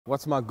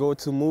What's my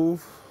go-to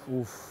move?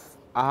 Oof,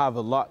 I have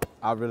a lot.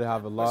 I really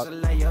have a lot.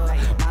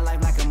 My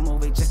life like a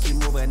movie, just keep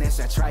moving, it's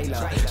a trailer.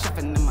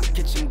 Chefing in my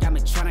kitchen, got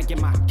me trying to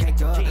get my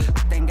cake up.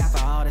 Thank God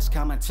for all this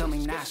coming to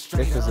me, not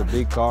straight This is a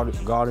big guard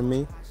in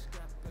me.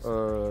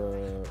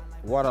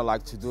 What I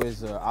like to do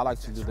is I like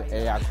to do the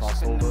AI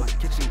crossover.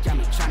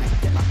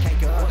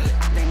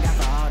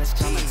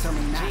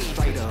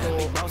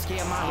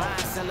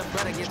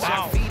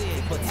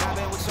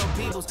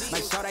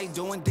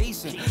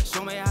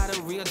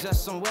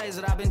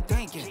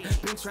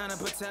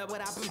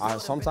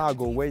 Sometimes I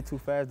go way too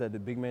fast that the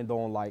big man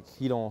don't like.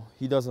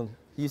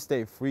 He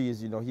stay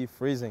freeze. You know, he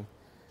freezing.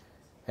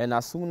 And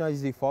as soon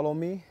as he follow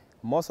me,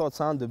 most of the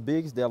time the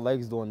bigs, their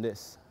legs doing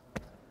this.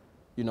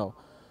 You know,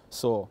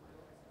 so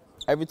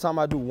every time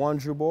I do one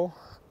dribble,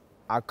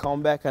 I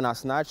come back and I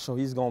snatch, so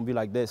he's gonna be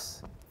like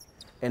this.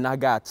 And I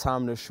got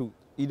time to shoot.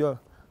 Either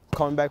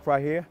coming back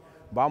right here,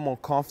 but I'm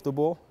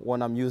uncomfortable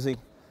when I'm using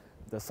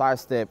the side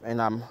step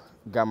and I'm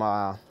got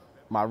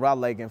my right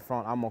leg in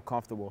front, I'm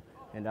uncomfortable,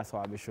 and that's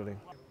why I be shooting.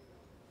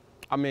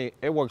 I mean,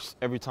 it works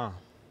every time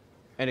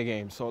in the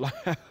game. So like,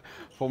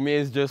 for me,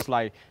 it's just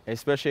like,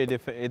 especially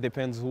it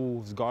depends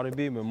who's guarding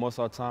me, but most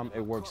of the time,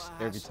 it works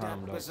every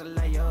time though.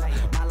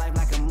 My life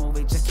like a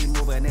movie, just keep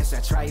moving, it's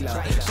a trailer.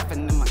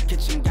 Chefing in my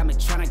kitchen, got me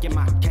trying to get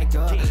my cake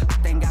up.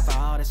 Thank God for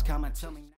all this coming to me.